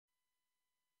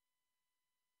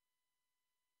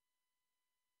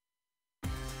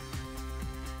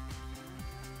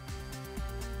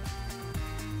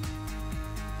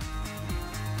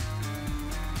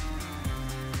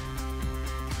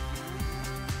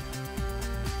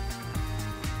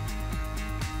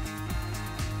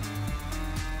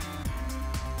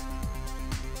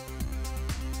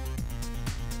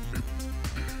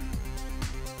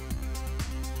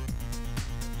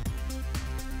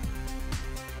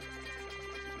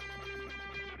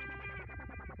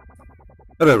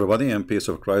Hello everybody, and peace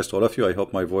of Christ all of you. I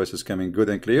hope my voice is coming good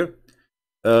and clear.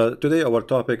 Today our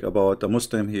topic about a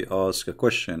Muslim. He asked a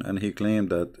question and he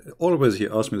claimed that always he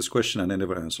asked me this question and I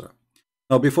never answer.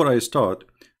 Now before I start,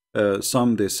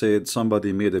 they said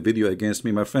somebody made a video against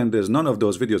me. My friend, there's none of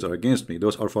those videos are against me.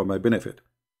 Those are for my benefit.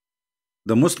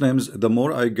 The Muslims, the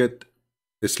more I get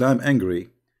Islam angry,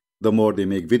 the more they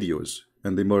make videos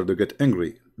and the more they get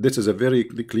angry. This is a very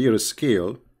clear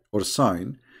scale or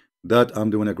sign that I'm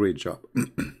doing a great job.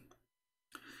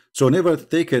 So never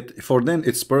take it, for them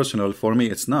it's personal, for me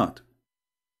it's not.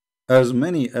 As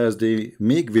many as they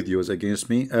make videos against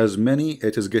me, as many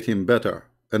it is getting better,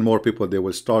 and more people they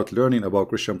will start learning about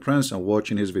Christian Prince and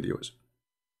watching his videos.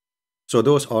 So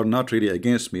those are not really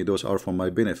against me, those are for my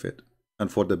benefit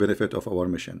and for the benefit of our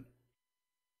mission.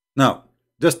 Now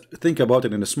just think about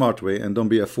it in a smart way and don't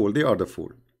be a fool. They are the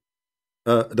fool.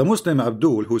 The Muslim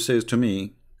Abdul, who says to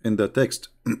me in the text,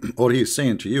 or he is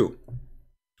saying to you,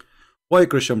 why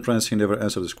Christian Prince he never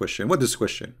answered this question? What is this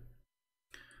question?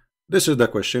 This is the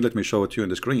question. Let me show it to you on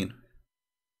the screen.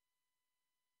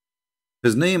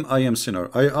 His name, I am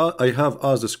sinner. I have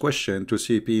asked this question to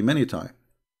CP many times,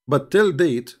 but till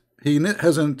date he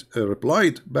hasn't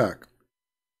replied back.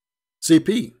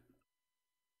 CP,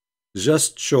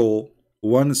 just show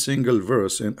one single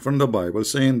verse from the Bible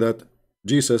saying that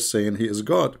Jesus saying he is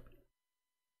God.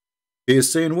 He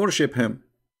is saying worship him,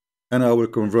 and I will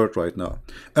convert right now.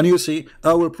 And you see,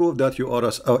 I will prove that you are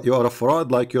a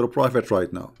fraud like your prophet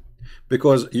right now,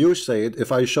 because you said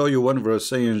if I show you one verse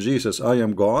saying Jesus, I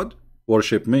am God,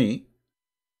 worship me,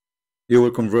 you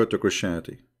will convert to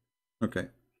Christianity. Okay.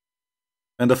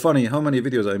 And the funny, how many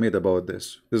videos I made about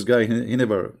this? This guy, he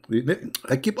never.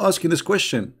 I keep asking this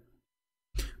question.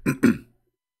 You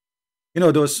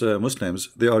know, those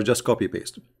Muslims, they are just copy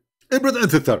paste. Hey, brother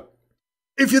and sister,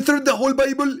 if you read the whole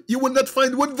Bible, you will not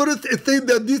find one verse it said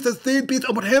that Jesus said, peace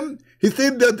upon him, he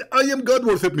said that I am God,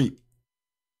 worship me.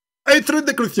 I read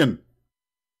the Christian.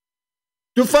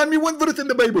 To find me one verse in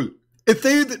the Bible, it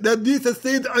said that Jesus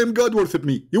said, I am God, worship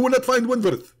me. You will not find one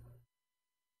verse.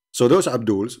 So those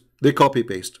Abduls, they copy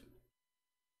paste.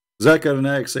 Zakir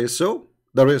Naik says so,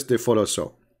 the rest they follow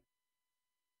so.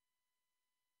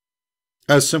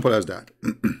 As simple as that.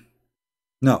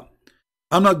 Now,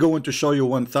 I'm not going to show you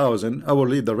 1,000. I will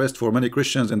leave the rest for many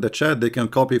Christians in the chat. They can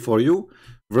copy for you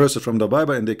verses from the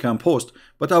Bible and they can post.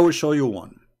 But I will show you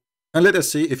one. And let us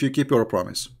see if you keep your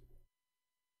promise.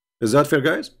 Is that fair,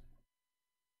 guys?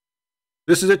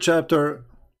 This is a chapter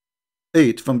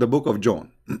 8 from the book of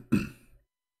John.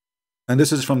 And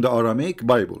this is from the Aramaic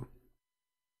Bible.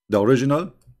 The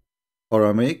original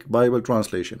Aramaic Bible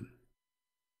translation.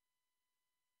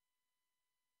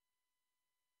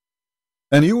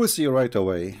 And you will see right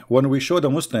away, when we show the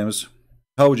Muslims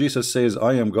how Jesus says,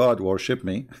 I am God, worship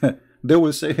me, they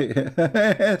will say,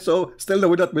 so still they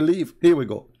will not believe. Here we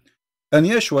go. And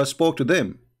Yeshua spoke to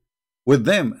them, with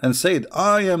them, and said,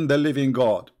 I am the living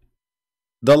God,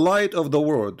 the light of the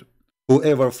world.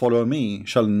 Whoever follow me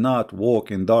shall not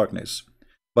walk in darkness,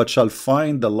 but shall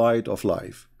find the light of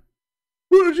life.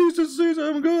 Where Jesus says, I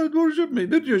am God, worship me.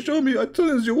 Did you show me? I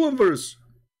tell you one verse.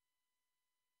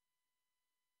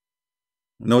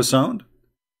 No sound?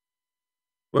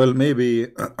 Well, maybe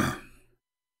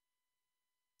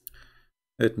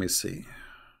let me see.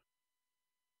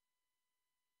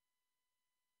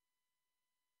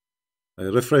 I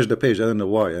refresh the page. I don't know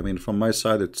why. I mean, from my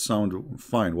side it sounds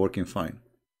fine, working fine.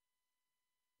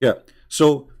 Yeah,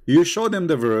 so you show them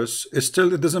the verse, it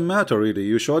doesn't matter really.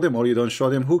 You show them or you don't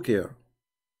show them, who care?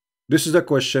 This is a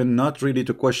question not really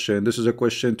to question. This is a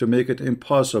question to make it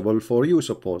impossible for you,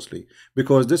 supposedly.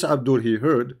 Because this Abdul, he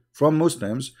heard from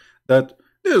Muslims that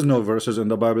there's no verses in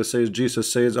the Bible says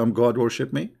Jesus says, I'm God,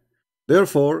 worship me.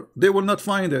 Therefore, they will not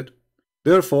find it.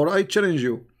 Therefore, I challenge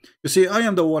you. You see, I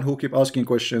am the one who keep asking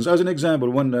questions. As an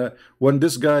example, when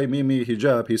this guy, Mimi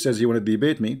Hijab, he says he want to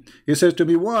debate me, he says to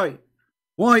me, why?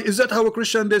 Why is that how a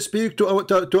Christian they speak to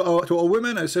a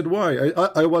woman? I said, why?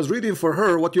 I was reading for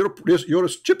her what your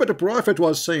stupid prophet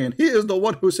was saying. He is the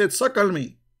one who said, suckle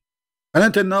me. And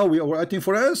until now we are waiting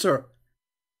for answer.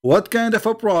 What kind of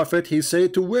a prophet he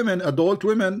said to women, adult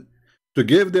women, to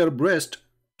give their breast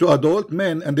to adult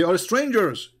men, and they are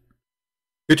strangers?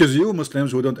 It is you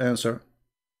Muslims who don't answer.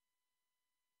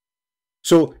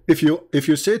 So if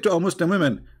you say to a Muslim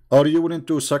woman, are you willing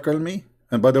to suckle me?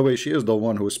 And by the way, she is the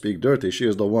one who speak dirty. She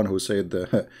is the one who said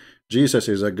Jesus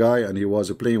is a guy and he was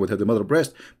playing with her mother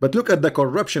breast. But look at the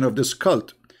corruption of this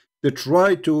cult. They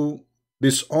try to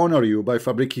dishonor you by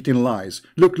fabricating lies.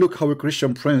 Look how a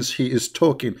Christian Prince he is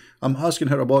talking. I'm asking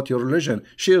her about your religion.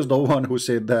 She is the one who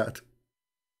said that.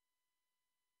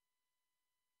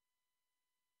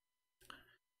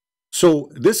 So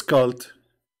this cult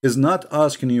is not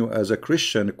asking you as a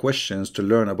Christian questions to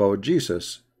learn about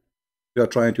Jesus. They are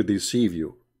trying to deceive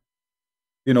you.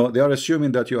 You know, they are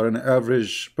assuming that you are an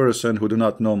average person who do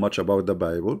not know much about the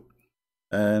Bible.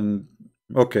 And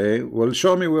okay, well,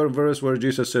 show me where verse where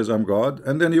Jesus says I'm God,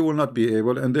 and then you will not be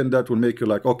able, and then that will make you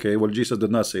like, okay, well, Jesus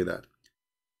did not say that.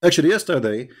 Actually,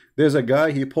 yesterday there's a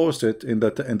guy, he posted in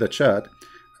the chat.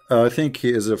 I think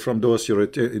he is from those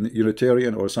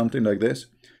Unitarian or something like this.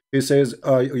 He says,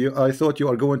 I thought you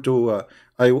are going to.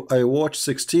 I watched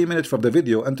 16 minutes from the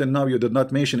video until now. You did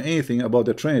not mention anything about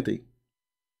the Trinity.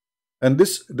 And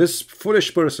this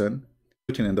foolish person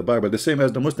written in the Bible, the same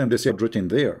as the Muslim, they say written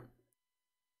there.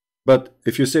 But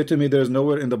if you say to me there's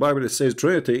nowhere in the Bible it says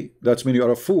Trinity, that's mean you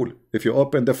are a fool. If you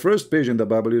open the first page in the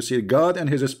Bible, you see God and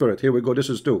His Spirit. Here we go. This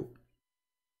is two.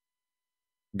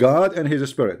 God and His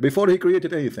Spirit before He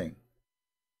created anything.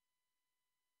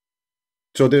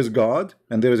 So there's God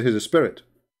and there is His Spirit.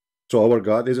 So our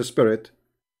God is a spirit.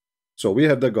 So we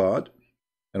have the God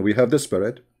and we have the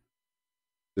Spirit.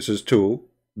 This is two,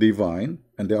 divine,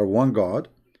 and they are one God.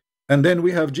 And then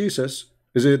we have Jesus.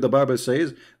 Is it the Bible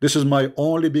says, this is my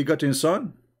only begotten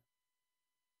Son?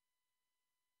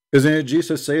 Isn't it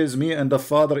Jesus says, me and the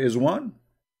Father is one?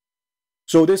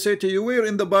 So they say to you, where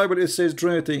in the Bible it says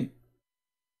Trinity?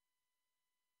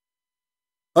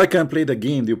 I can play the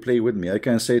game you play with me. I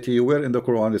can say to you, where in the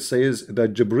Quran it says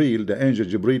that Jibreel, the angel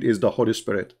Jibreel, is the Holy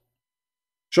Spirit.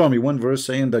 Show me one verse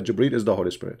saying that Jibreel is the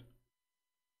Holy Spirit.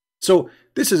 So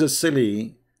this is a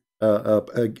silly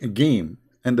game,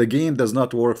 and the game does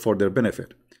not work for their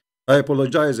benefit. I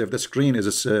apologize if the screen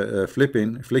is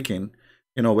flicking.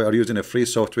 You know, we are using a free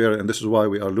software, and this is why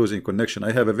we are losing connection.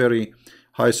 I have a very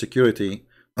high security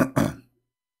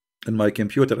in my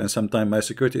computer, and sometimes my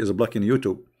security is blocking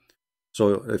YouTube.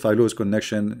 So if I lose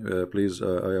connection, please,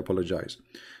 I apologize.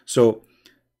 So,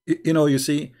 you know, you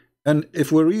see, and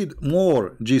if we read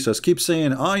more, Jesus keeps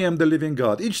saying, I am the living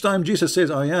God. Each time Jesus says,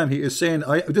 I am, he is saying,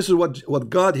 this is what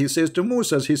God, he says to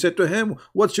Moses. He said to him,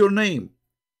 what's your name?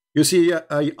 You see,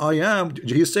 I am,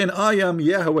 he's saying, I am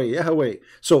Yahweh, Yahweh.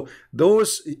 So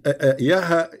those,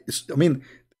 I mean,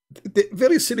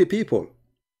 very silly people.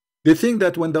 They think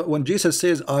that when Jesus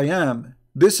says, I am,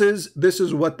 this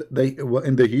is what they,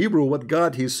 in the Hebrew, what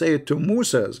God, he said to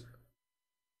Moses.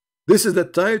 This is the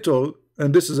title,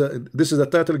 and this is a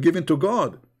title given to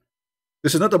God.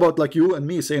 This is not about like you and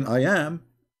me saying I am.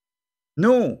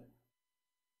 No,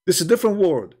 this is a different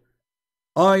word.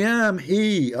 I am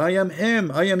He, I am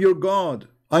Him, I am your God,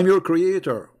 I'm your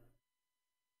Creator.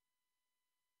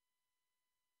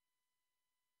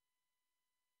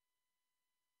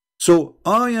 So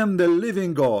I am the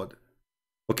living God.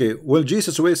 Okay, well,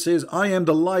 Jesus always says, I am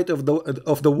the light of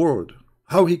the world.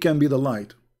 How he can be the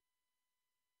light?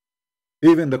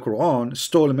 Even the Quran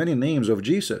stole many names of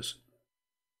Jesus.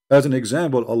 As an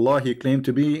example, Allah, he claimed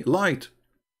to be light.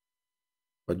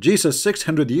 But Jesus,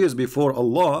 600 years before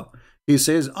Allah, he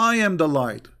says, I am the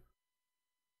light.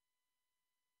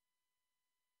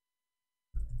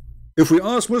 If we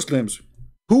ask Muslims,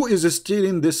 who is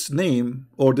stealing this name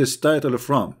or this title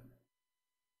from?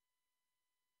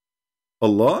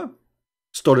 Allah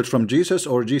stole it from Jesus,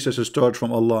 or Jesus stole it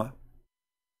from Allah?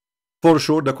 For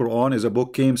sure, the Quran is a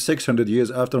book came 600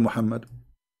 years after Muhammad.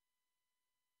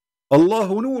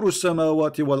 Allahu nuru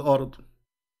samawati wal ard.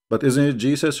 But isn't it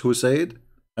Jesus who said,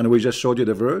 and we just showed you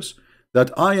the verse, that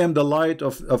I am the light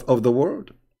of the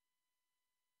world?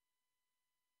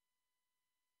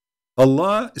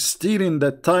 Allah stealing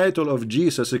the title of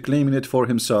Jesus, claiming it for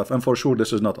himself, and for sure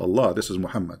this is not Allah, this is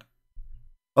Muhammad.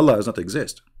 Allah does not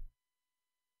exist.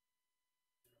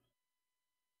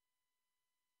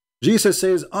 Jesus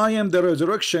says, I am the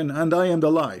resurrection and I am the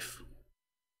life.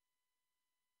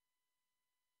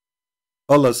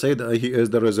 Allah said that he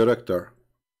is the resurrector.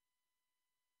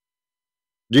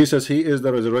 Jesus, he is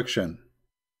the resurrection.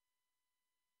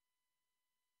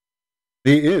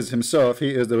 He is himself, he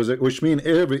is the resurrection, which means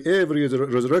every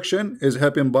resurrection is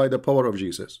happened by the power of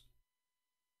Jesus.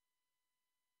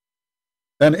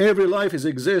 And every life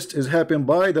is happened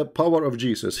by the power of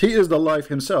Jesus. He is the life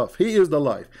himself. He is the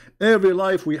life. Every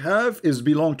life we have is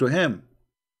belong to him.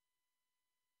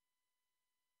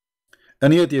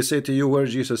 And yet you say to you where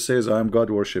Jesus says, I am God,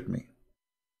 worship me.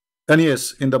 And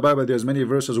yes, in the Bible there's many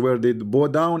verses where they bow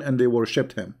down and they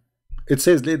worshipped him. It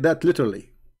says that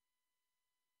literally.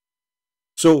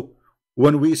 So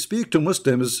when we speak to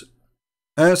Muslims,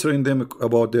 answering them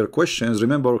about their questions,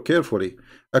 remember carefully,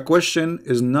 a question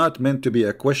is not meant to be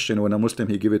a question when a Muslim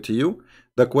he give it to you.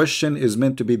 The question is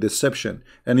meant to be deception,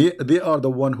 and they are the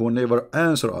one who never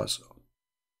answer us.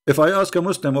 If I ask a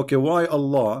Muslim, okay, why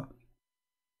Allah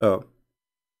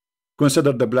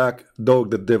consider the black dog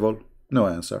the devil? No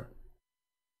answer.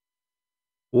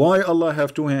 Why Allah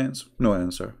have two hands? No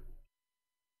answer.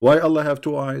 Why Allah have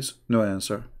two eyes? No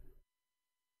answer.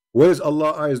 Where is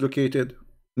Allah eyes located?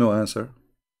 No answer.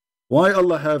 Why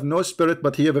Allah have no spirit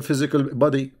but he have a physical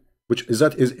body? Which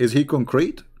is he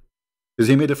concrete? Is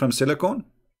he made it from silicone?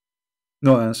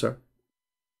 No answer.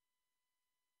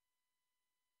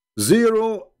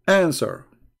 Zero answer.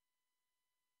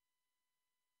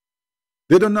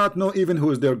 They do not know even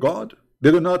who is their God.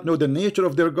 They do not know the nature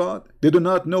of their God. They do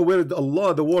not know where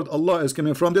Allah, the word Allah is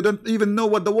coming from. They don't even know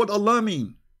what the word Allah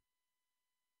means.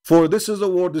 For this is a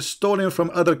word stolen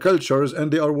from other cultures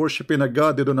and they are worshipping a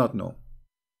God they do not know.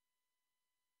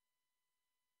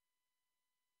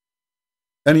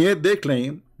 And yet they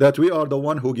claim that we are the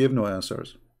one who give no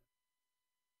answers.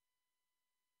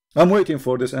 I'm waiting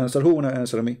for this answer. Who wanna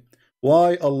answer me?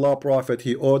 Why Allah Prophet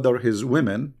he order his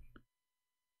women,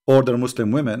 order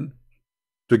Muslim women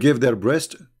to give their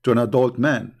breast to an adult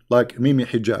man like Mimi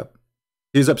Hijab?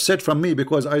 He's upset from me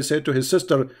because I said to his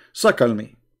sister, suckle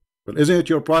me. Well, isn't it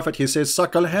your prophet? He says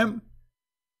suckle him.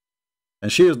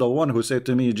 And she is the one who said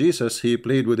to me, Jesus, he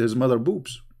played with his mother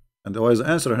boobs. And I was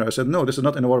answering her. I said, no, this is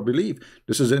not in our belief.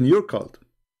 This is in your cult.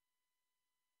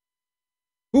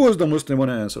 Who is the Muslim want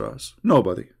to answer us?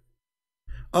 Nobody.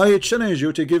 I challenge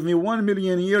you to give me 1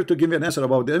 million years to give me an answer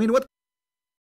about that. I mean, what